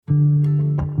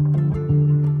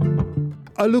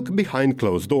A look behind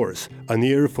closed doors, an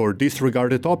ear for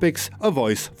disregarded topics, a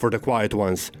voice for the quiet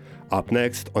ones. Up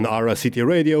next on Ara City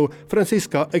Radio,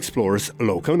 Francisca explores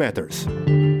local matters.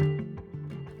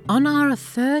 On our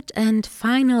third and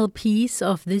final piece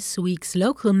of this week's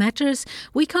Local Matters,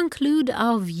 we conclude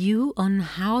our view on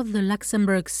how the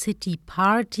Luxembourg city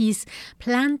parties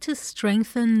plan to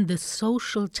strengthen the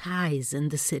social ties in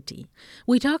the city.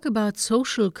 We talk about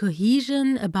social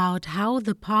cohesion, about how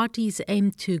the parties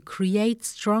aim to create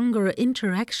stronger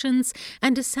interactions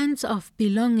and a sense of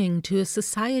belonging to a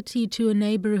society, to a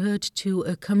neighborhood, to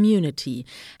a community,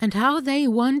 and how they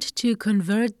want to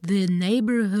convert the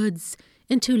neighborhoods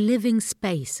into living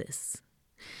spaces.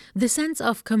 The sense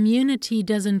of community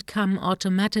doesn't come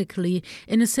automatically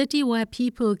in a city where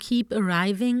people keep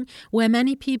arriving, where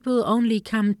many people only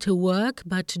come to work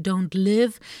but don't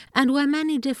live, and where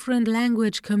many different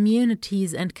language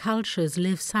communities and cultures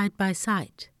live side by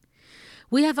side.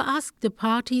 We have asked the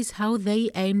parties how they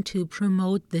aim to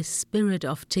promote this spirit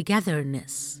of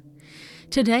togetherness.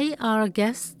 Today, our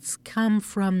guests come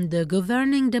from the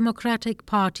governing Democratic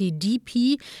Party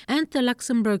DP and the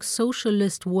Luxembourg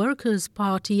Socialist Workers'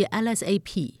 Party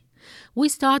LSAP. We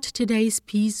start today's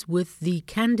piece with the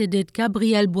candidate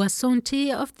Gabriel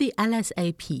Boissonté of the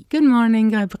LSAP. Good morning,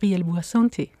 Gabriel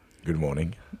Boissonté. Good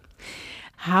morning.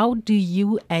 How do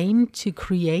you aim to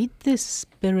create this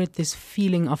spirit, this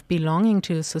feeling of belonging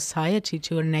to a society,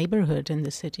 to a neighborhood in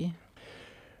the city?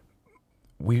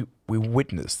 We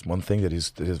witnessed one thing that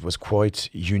was quite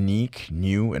unique,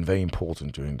 new, and very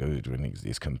important during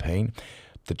this campaign: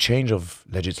 the change of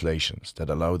legislations that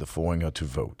allow the foreigner to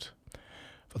vote.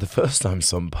 For the first time,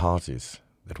 some parties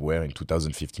that were in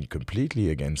 2015 completely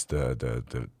against the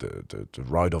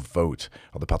right of vote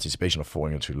or the participation of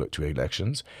foreigners to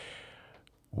elections,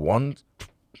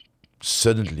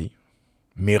 suddenly,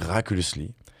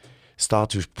 miraculously,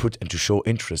 start to put and to show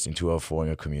interest into our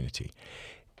foreigner community.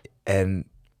 And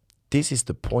this is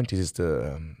the point. This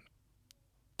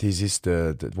is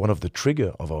the one of the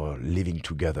trigger of our living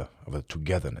together, of our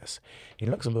togetherness. In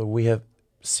Luxembourg, we have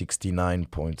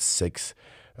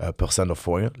 69.6% of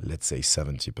foreigners. Let's say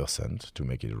 70% to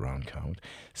make it a round count.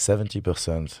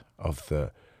 70% of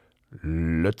the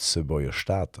Luxembourger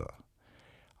Staater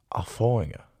are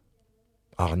foreigner,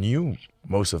 are new.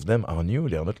 Most of them are new.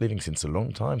 They are not living since a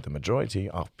long time. The majority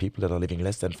are people that are living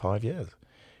less than 5 years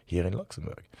here in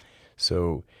Luxembourg.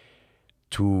 So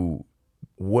to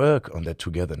work on that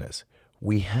togetherness,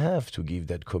 we have to give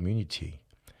that community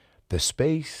the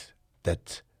space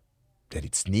that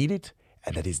it's needed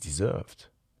and that is deserved.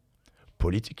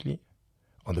 Politically,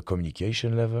 on the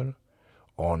communication level,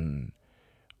 on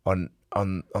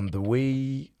the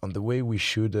way we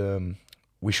should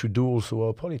do also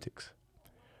our politics.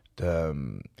 A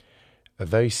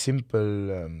very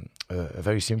simple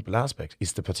aspect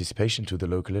is the participation to the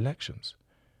local elections.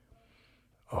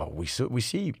 We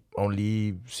see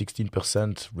only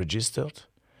 16% registered,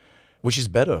 which is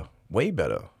better, way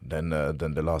better than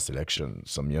the last election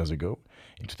some years ago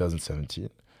in 2017,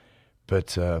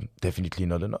 but definitely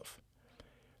not enough.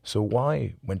 So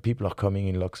why, when people are coming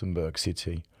in Luxembourg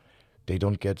City, they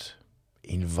don't get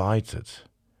invited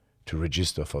to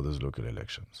register for those local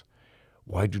elections?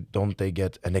 Why don't they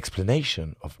get an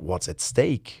explanation of what's at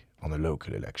stake on a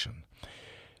local election?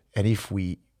 And if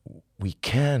we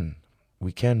can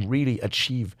really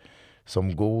achieve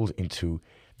some goals into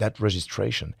that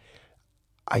registration,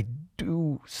 I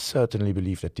do certainly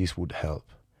believe that this would help,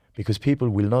 because people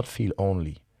will not feel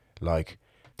only like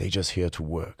they're just here to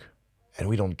work and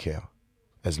we don't care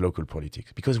as local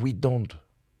politics, because we don't.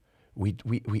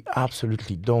 We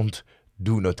absolutely do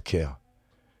not care.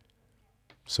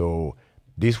 So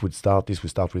this would start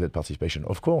with that participation.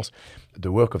 Of course,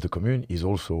 the work of the commune is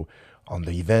also on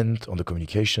the event, on the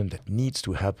communication that needs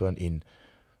to happen in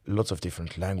lots of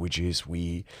different languages.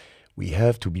 We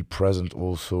have to be present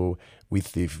also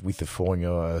with the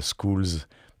foreigner schools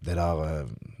that are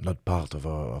not part of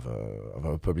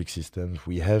our public system.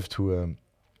 We have to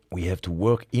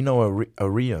work in our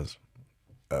areas,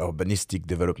 urbanistic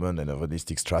development and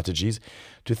urbanistic strategies,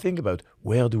 to think about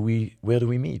where do we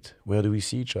meet, where do we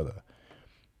see each other.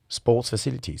 Sports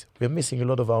facilities. We're missing a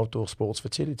lot of outdoor sports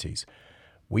facilities.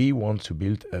 We want to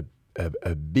build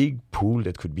a big pool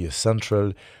that could be a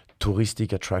central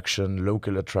touristic attraction,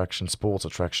 local attraction, sports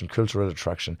attraction, cultural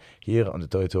attraction here on the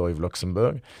territory of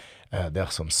Luxembourg. There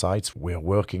are some sites we're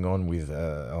working on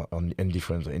in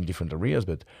different areas,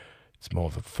 but it's more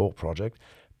of a full project.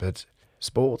 But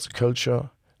sports, culture,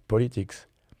 politics,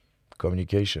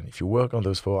 communication. If you work on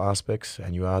those four aspects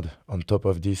and you add on top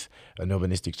of this an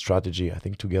urbanistic strategy, I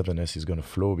think togetherness is going to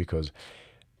flow, because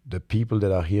the people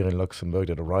that are here in Luxembourg,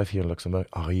 that arrive here in Luxembourg,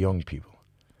 are young people.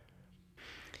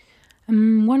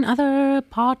 One other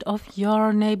part of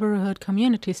your neighborhood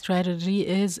community strategy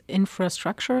is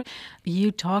infrastructure.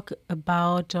 You talk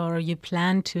about, or you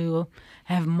plan to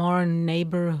have more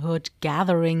neighborhood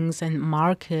gatherings and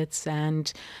markets,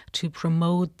 and to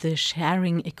promote the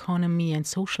sharing economy and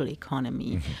social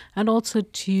economy, and also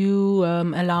to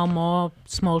allow more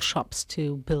small shops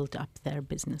to build up their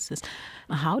businesses.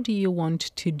 How do you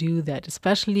want to do that?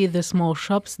 Especially the small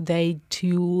shops, they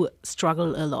too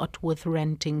struggle a lot with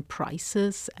renting prices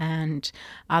and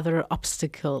other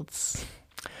obstacles.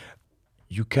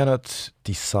 You cannot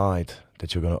decide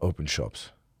that you're going to open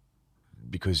shops,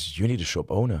 because you need a shop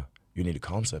owner, you need a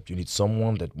concept, you need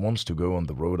someone that wants to go on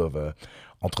the road of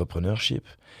entrepreneurship,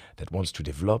 that wants to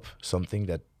develop something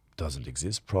that doesn't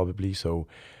exist probably. So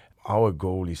our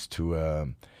goal is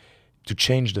to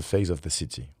change the face of the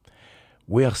city.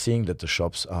 We are seeing that the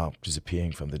shops are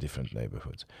disappearing from the different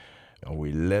neighborhoods.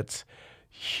 We let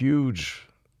huge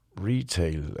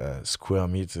retail square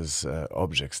meters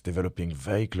objects developing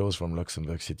very close from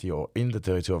Luxembourg City or in the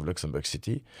territory of Luxembourg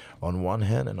City on one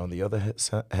hand, and on the other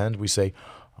hand we say,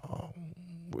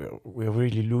 we're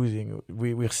really losing.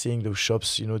 We're seeing those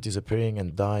shops, disappearing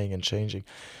and dying and changing.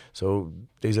 So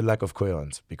there's a lack of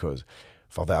coherence, because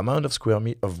for the amount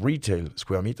of retail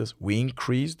square meters, we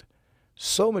increased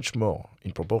so much more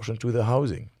in proportion to the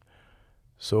housing.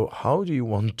 So how do you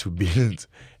want to build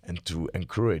and to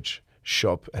encourage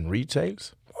shop and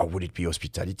retails, or would it be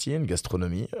hospitality and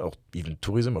gastronomy, or even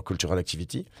tourism or cultural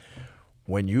activity,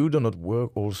 when you do not work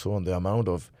also on the amount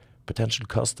of potential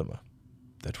customer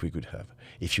that we could have?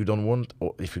 If you don't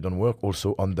work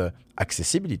also on the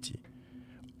accessibility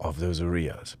of those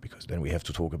areas, because then we have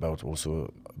to talk about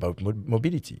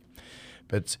mobility.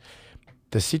 But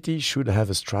the city should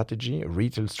have a strategy, a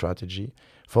retail strategy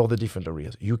for the different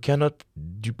areas. You cannot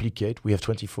duplicate. We have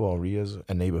 24 areas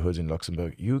and neighborhoods in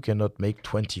Luxembourg. You cannot make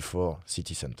 24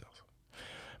 city centers.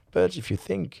 But if you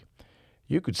think,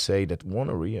 you could say that one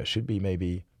area should be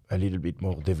maybe a little bit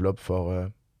more developed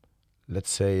for,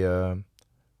 let's say,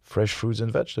 fresh fruits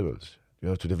and vegetables.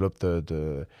 To develop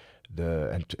and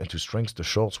to strengthen the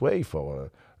short way for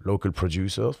local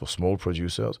producers, for small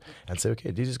producers, and say,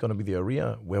 okay, this is going to be the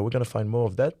area where we're going to find more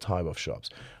of that type of shops.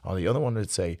 On the other one,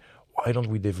 let's say, why don't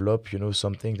we develop,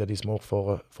 something that is more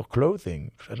for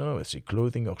clothing? I don't know, let's say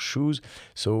clothing or shoes.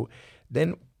 So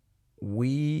then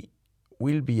we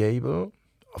will be able,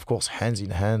 of course, hands in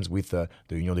hands with the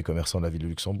Union des Commerçants de la Ville de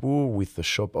Luxembourg, with the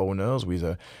shop owners,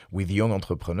 with young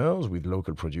entrepreneurs, with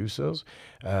local producers,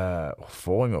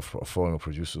 foreign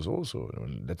producers also.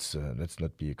 Let's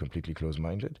not be completely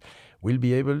close-minded. We'll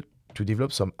be able to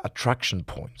develop some attraction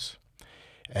points.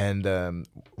 And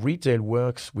retail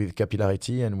works with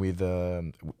capillarity and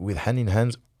with hand in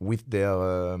hand with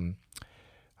their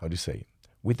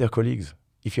with their colleagues.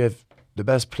 If you have the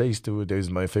best place there's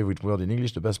my favorite word in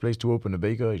English, the best place to open a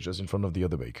baker is just in front of the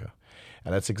other baker.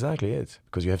 And that's exactly it,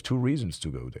 because you have two reasons to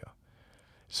go there.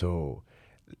 So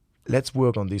let's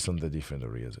work on this on the different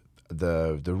areas.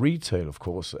 The retail, of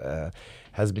course,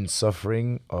 has been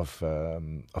suffering of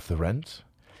the rent,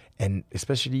 and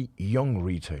especially young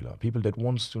retailer, people that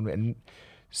wants to, and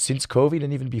since COVID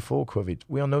and even before COVID,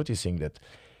 we are noticing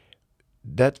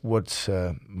that what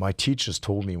my teachers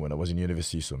told me when I was in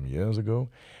university some years ago.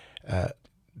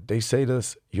 They say to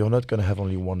us, you're not going to have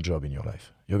only one job in your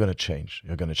life. You're going to change.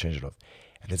 You're going to change a lot.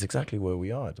 And that's exactly where we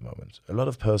are at the moment. A lot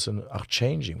of persons are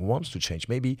changing, wants to change.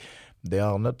 Maybe they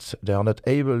are not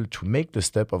able to make the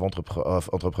step of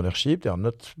entrepreneurship. They are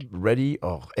not ready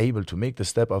or able to make the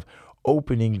step of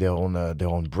opening their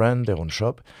own brand, their own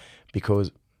shop,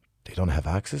 because they don't have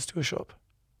access to a shop.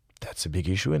 That's a big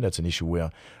issue, and that's an issue where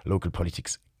local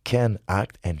politics can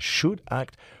act and should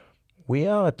act. We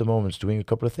are at the moment doing a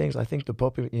couple of things. I think the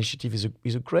pop-up initiative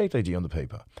is a great idea on the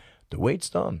paper. The way it's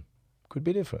done could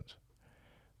be different.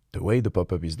 The way the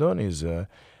pop-up is done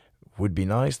would be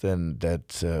nice, then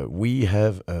that we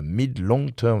have a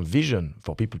mid-long-term vision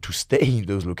for people to stay in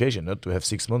those locations, not to have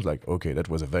 6 months like, okay, that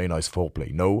was a very nice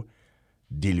foreplay. No,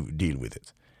 deal with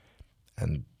it.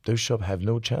 And those shops have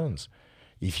no chance.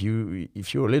 If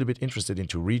you're a little bit interested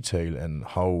into retail and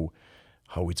how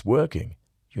it's working,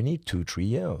 you need 2-3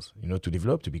 years, to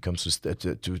develop, to become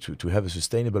to have a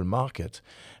sustainable market,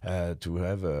 to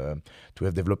have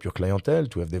developed your clientele,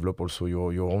 to have developed also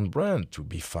your own brand, to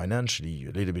be financially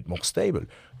a little bit more stable,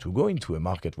 to go into a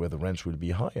market where the rents will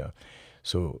be higher.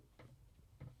 So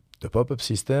the pop-up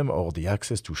system or the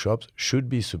access to shops should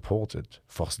be supported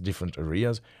for different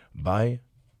areas by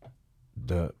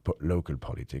the local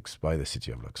politics, by the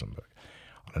city of Luxembourg.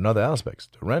 On another aspect,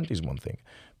 the rent is one thing,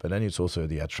 but then it's also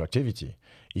the attractivity.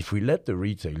 If we let the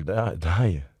retail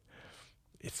die,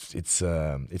 it's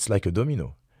like a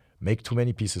domino. Make too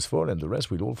many pieces fall, and the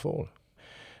rest will all fall.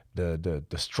 The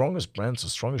strongest brands, the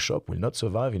strongest shop will not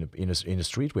survive in a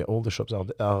street where all the shops are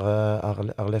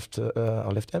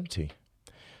left empty.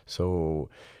 So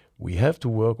we have to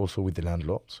work also with the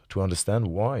landlords to understand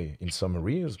why in some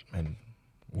areas, and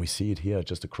we see it here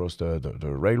just across the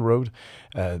railroad,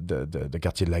 the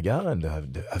Quartier de la Gare and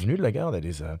the Avenue de la Gare, that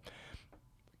is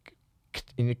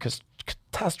in a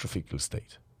catastrophic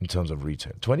state in terms of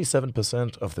retail.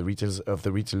 27% of the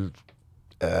retail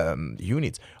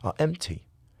units are empty.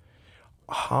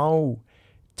 How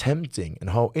tempting and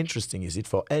how interesting is it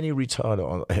for any retailer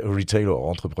or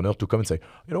entrepreneur to come and say,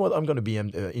 you know what, I'm going to be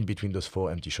in between those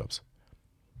 4 empty shops?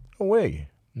 No way.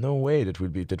 That will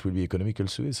be economical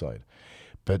suicide.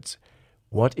 But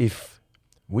what if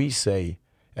we say,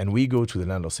 and we go to the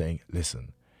landlord saying,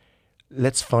 listen,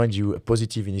 let's find you a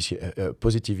positive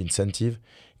incentive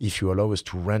if you allow us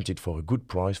to rent it for a good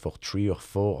price for 3 or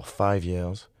 4 or 5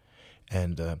 years,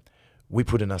 and we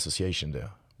put an association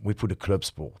there. We put a club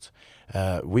sport.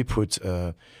 We put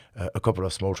a couple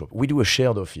of small shops. We do a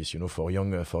shared office, for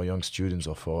young students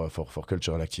or for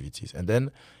cultural activities. And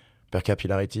then, per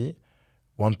capillarity,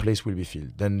 one place will be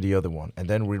filled, then the other one, and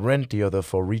then we rent the other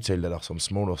for retail that are some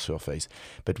smaller surface.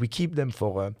 But we keep them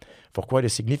for quite a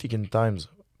significant times,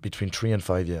 between 3 and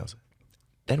 5 years.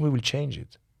 Then we will change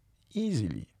it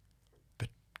easily. But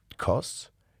costs.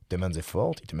 Demands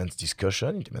effort, it demands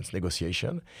discussion, it demands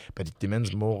negotiation, but it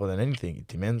demands more than anything, it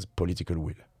demands political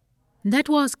will. That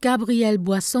was Gabriel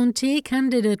Boissonté,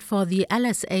 candidate for the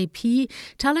LSAP,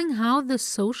 telling how the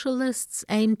socialists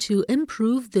aim to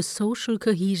improve the social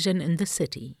cohesion in the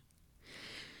city.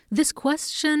 This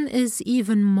question is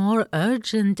even more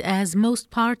urgent as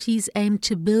most parties aim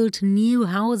to build new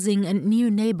housing and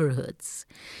new neighborhoods.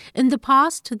 In the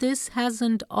past, this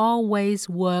hasn't always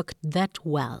worked that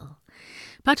well.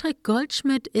 Patrick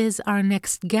Goldschmidt is our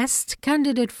next guest,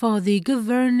 candidate for the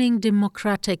governing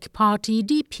Democratic Party,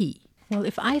 DP. Well,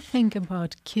 if I think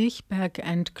about Kirchberg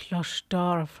and Cloche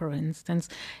d'Or, for instance,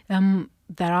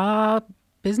 there are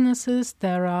businesses,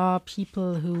 there are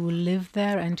people who live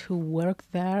there and who work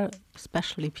there,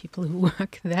 especially people who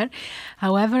work there.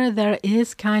 However, there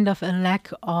is kind of a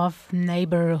lack of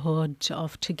neighborhood,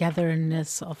 of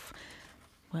togetherness, of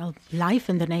life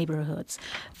in the neighborhoods.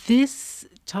 This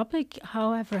topic,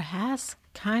 however, has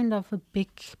kind of a big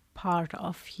part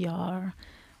of your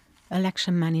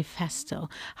election manifesto.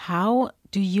 How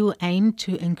do you aim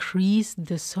to increase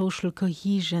the social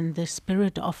cohesion, the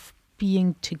spirit of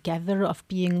being together, of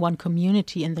being one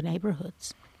community in the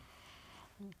neighborhoods?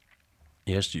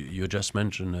 Yes, you just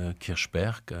mentioned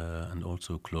Kirchberg and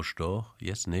also Cloche d'Or.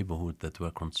 Yes, neighborhood that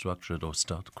were constructed or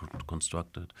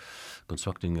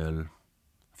constructing a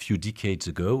few decades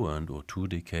ago, or 2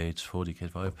 decades, 4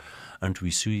 decades, 5, and we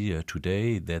see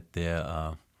today that there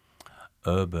are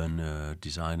urban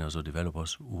designers or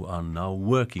developers who are now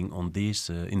working on these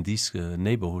in these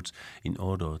neighborhoods in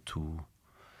order to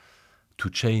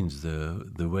change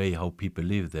the way how people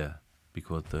live there.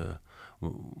 Because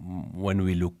when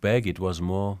we look back, it was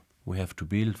more we have to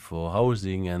build for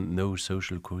housing and no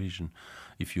social cohesion.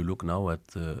 If you look now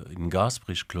at in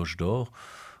Gaspris, Cloche d'Or,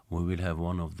 we will have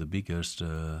one of the biggest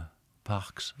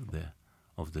parks there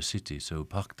of the city. So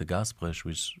Parc de Gaspres,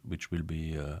 which will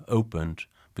be opened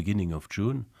beginning of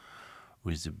June,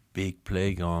 with a big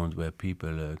playground where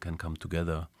people can come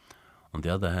together. On the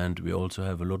other hand, we also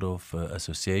have a lot of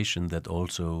associations that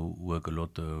also work a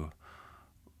lot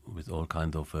with all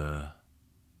kind of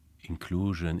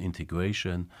inclusion,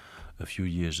 integration. A few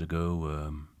years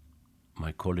ago,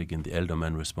 my colleague in the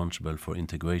Elderman responsible for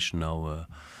integration now,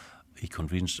 he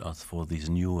convinced us for this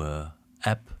new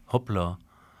app, Hoppla,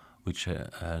 which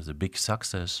has a big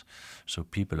success. So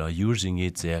people are using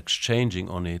it, they're exchanging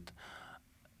on it,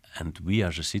 and we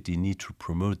as a city need to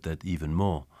promote that even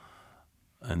more.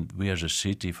 And we as a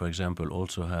city, for example,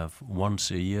 also have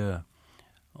once a year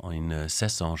in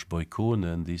Sessange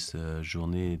Boycone, this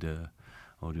journée de,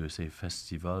 how do you say,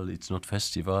 festival? It's not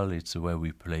festival, it's where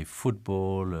we play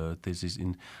football, this is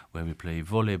in where we play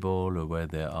volleyball, where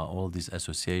there are all these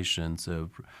associations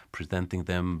presenting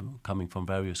them coming from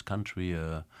various countries.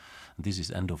 This is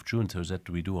end of June, so that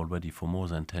we do already for more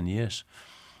than 10 years.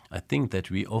 I think that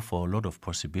we offer a lot of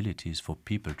possibilities for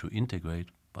people to integrate,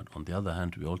 but on the other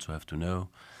hand, we also have to know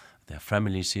their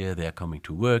families here, they are coming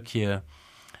to work here,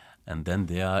 and then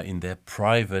they are in their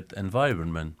private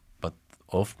environment.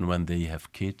 Often when they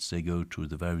have kids, they go to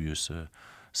the various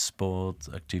sport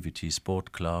activities,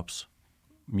 sport clubs,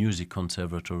 music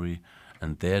conservatory,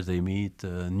 and there they meet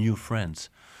new friends.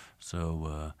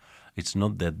 So it's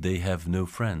not that they have no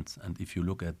friends. And if you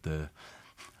look at the,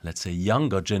 let's say,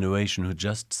 younger generation who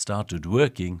just started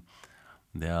working,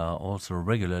 there are also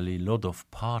regularly a lot of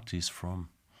parties from.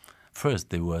 First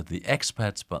they were the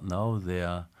expats, but now they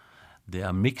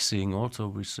are mixing also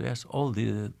with all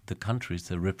the countries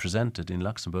that are represented in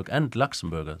Luxembourg and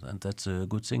Luxembourgers, and that's a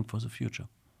good thing for the future.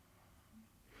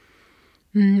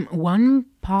 One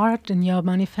part in your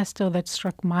manifesto that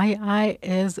struck my eye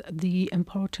is the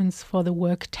importance for the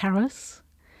work terrace.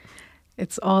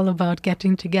 It's all about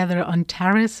getting together on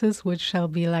terraces, which shall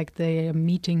be like the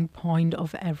meeting point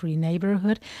of every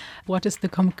neighborhood. What is the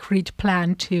concrete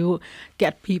plan to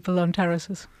get people on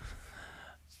terraces?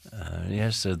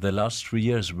 Yes, the last 3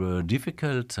 years were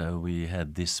difficult. We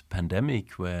had this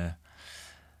pandemic where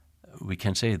we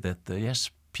can say that,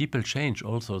 yes, people change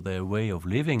also their way of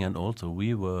living, and also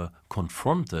we were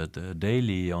confronted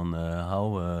daily on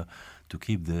how to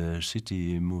keep the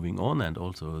city moving on, and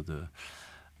also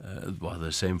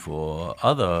the same for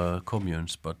other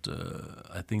communes. But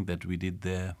I think that we did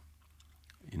there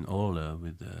in all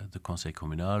with the Conseil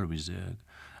Communal, with the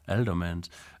Aldermen,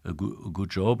 a good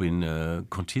job in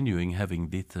continuing having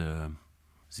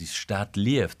this Stadt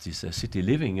leeft, this city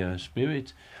living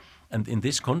spirit. And in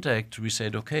this context, we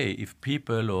said, okay, if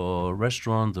people or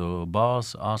restaurants or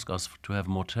bars ask us to have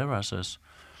more terraces,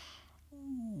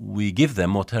 we give them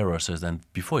more terraces. And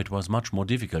before it was much more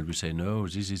difficult. We say, no,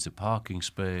 this is a parking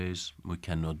space, we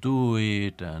cannot do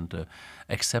it, and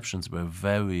exceptions were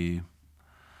very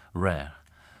rare.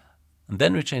 And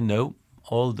then we say, no,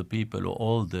 all the people or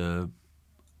all the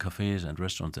cafes and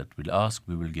restaurants that will ask,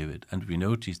 we will give it. And we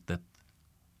noticed that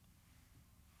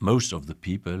most of the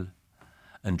people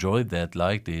enjoyed that,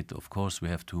 liked it. Of course, we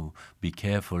have to be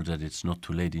careful that it's not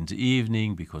too late in the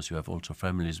evening, because you have also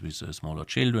families with smaller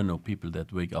children or people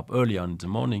that wake up early in the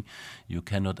morning. You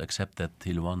cannot accept that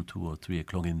till 1, 2 or 3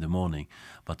 o'clock in the morning.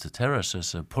 But the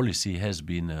terraces policy has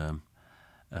been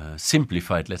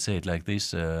simplified, let's say it like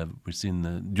this,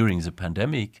 during the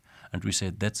pandemic. And we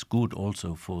said that's good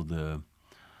also for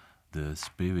the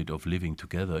spirit of living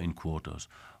together in quarters.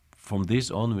 From this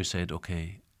on, we said,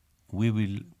 okay, we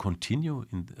will continue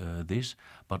in this,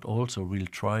 but also we'll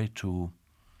try to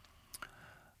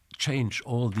change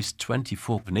all these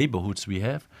 24 neighborhoods we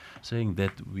have, saying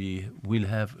that we will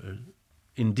have an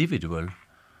individual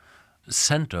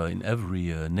center in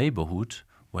every neighborhood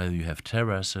where you have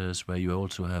terraces, where you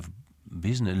also have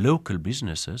local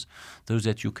businesses, so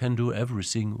that you can do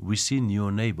everything within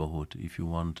your neighborhood. If you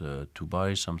want to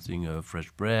buy something,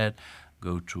 fresh bread,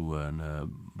 go to a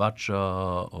butcher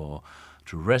or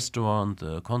to a restaurant,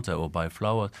 concert, or buy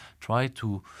flowers, try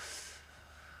to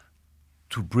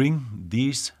bring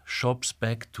these shops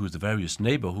back to the various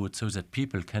neighborhoods so that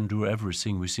people can do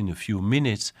everything within a few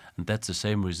minutes. And that's the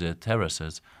same with the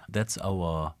terraces. That's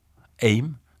our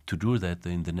aim, to do that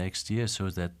in the next year, so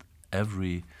that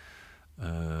every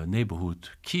neighborhood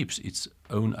keeps its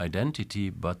own identity,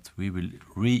 but we will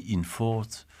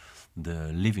reinforce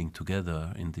the living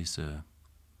together in these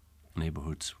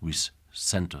neighborhoods with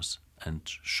centers and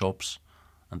shops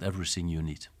and everything you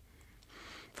need.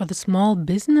 For the small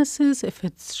businesses, if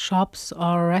it's shops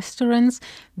or restaurants,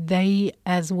 they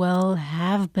as well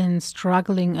have been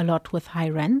struggling a lot with high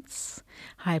rents,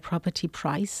 high property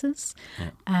prices,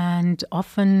 and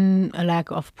often a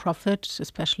lack of profit,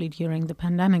 especially during the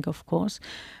pandemic, of course.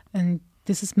 And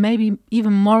this is maybe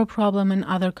even more a problem in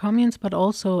other communes, but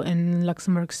also in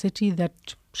Luxembourg City,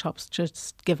 that shops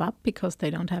just give up because they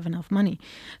don't have enough money.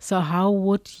 So how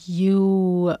would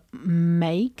you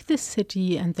make the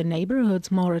city and the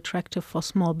neighborhoods more attractive for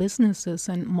small businesses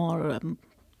and more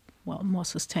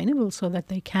sustainable, so that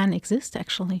they can exist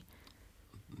actually?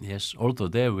 Yes, also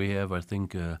there we have, I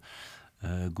think,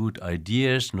 good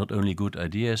ideas, not only good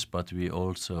ideas, but we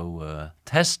also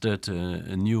tested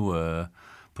new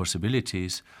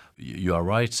possibilities. You are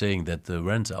right saying that the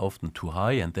rents are often too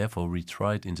high, and therefore we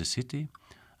tried in the city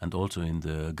and also in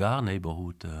the Gare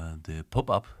neighborhood the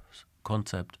pop-up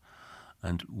concept,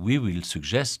 and we will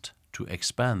suggest to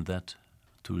expand that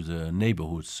to the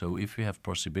neighborhoods. So if we have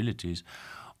possibilities,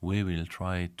 we will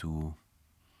try to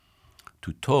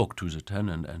talk to the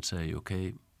tenant and say,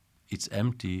 okay, it's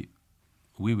empty,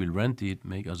 we will rent it,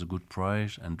 make us a good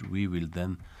price, and we will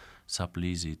then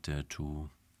sublease it to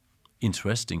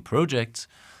interesting projects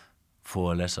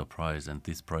for a lesser price. And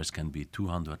this price can be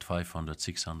 200, 500,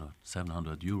 600,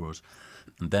 700 euros.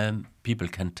 And then people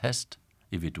can test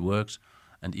if it works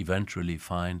and eventually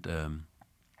find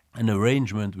an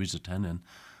arrangement with the tenant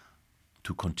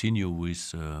to continue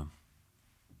with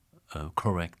a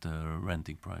correct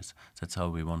renting price. That's how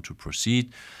we want to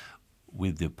proceed.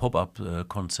 with the pop-up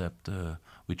concept,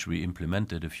 which we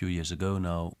implemented a few years ago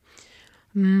now.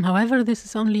 However, this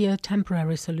is only a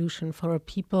temporary solution for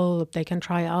people. They can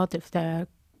try out if their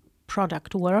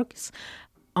product works.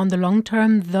 On the long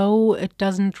term, though, it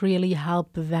doesn't really help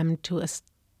them to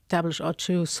establish or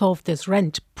to solve this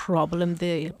rent problem,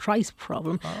 the price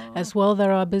problem. As well,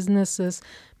 there are businesses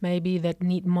maybe that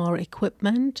need more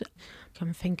equipment.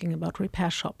 I'm thinking about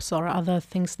repair shops or other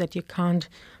things that you can't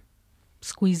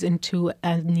squeeze into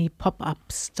any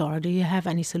pop-up store. Do you have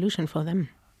any solution for them?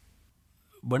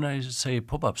 When I say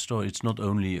pop-up store, it's not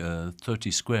only a 30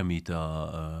 square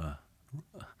meter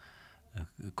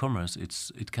commerce.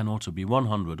 It can also be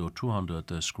 100 or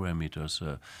 200 square meters.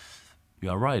 You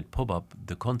are right. Pop-up.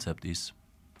 The concept is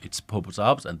it pops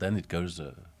up and then it goes,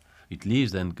 it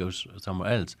leaves and goes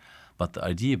somewhere else. But the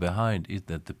idea behind is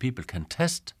that the people can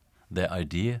test their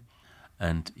idea,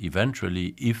 and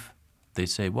eventually, if they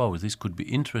say, "Wow, this could be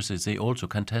interesting," they also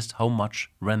can test how much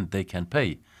rent they can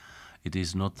pay. It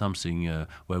is not something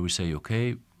where we say,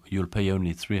 "Okay, you'll pay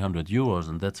only 300 euros,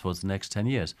 and that's for the next 10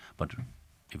 years." But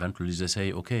eventually they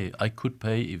say, "Okay, I could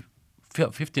pay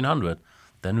 1,500.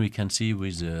 Then we can see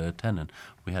with the tenant."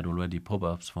 We had already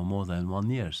pop-ups for more than 1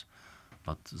 year.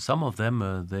 But some of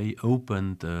them, they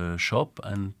opened a shop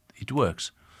and it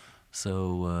works.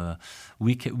 So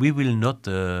we will not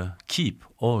keep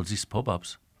all these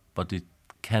pop-ups, but it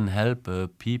can help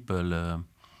people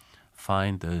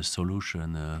find a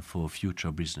solution for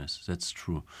future business. That's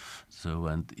true. So,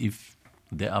 and if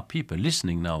there are people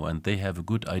listening now and they have a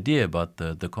good idea, but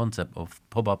the concept of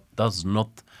pop-up does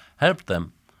not help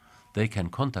them, they can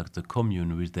contact the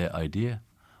commune with their idea.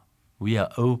 We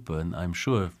are open, I'm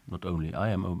sure, not only I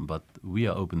am open, but we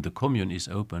are open. The commune is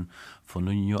open for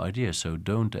new ideas. So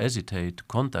don't hesitate,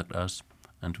 contact us,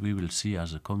 and we will see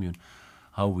as a commune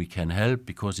how we can help,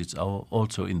 because it's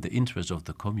also in the interest of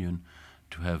the commune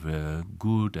to have a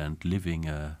good and living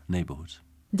neighborhoods.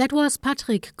 That was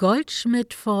Patrick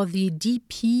Goldschmidt for the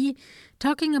DP,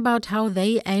 talking about how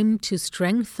they aim to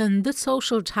strengthen the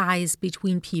social ties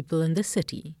between people in the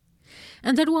city.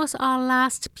 And that was our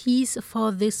last piece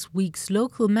for this week's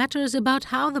Local Matters, about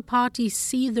how the parties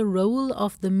see the role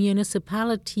of the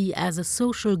municipality as a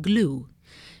social glue.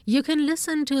 You can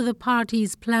listen to the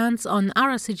party's plans on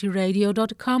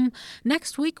ourcityradio.com.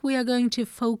 Next week we are going to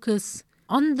focus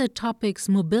on the topics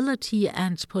mobility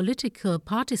and political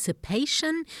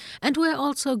participation, and we're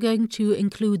also going to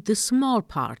include the small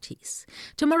parties.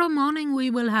 Tomorrow morning we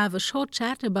will have a short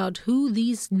chat about who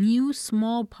these new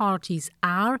small parties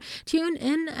are. Tune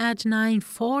in at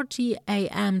 9:40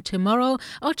 a.m. tomorrow,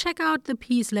 or check out the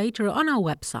piece later on our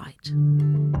website.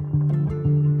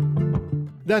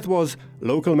 That was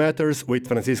Local Matters with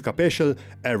Franziska Peschel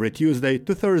every Tuesday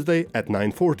to Thursday at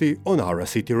 9:40 on Our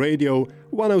City Radio,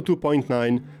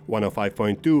 102.9,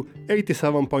 105.2,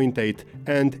 87.8,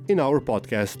 and in our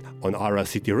podcast on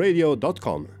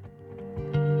ourcityradio.com.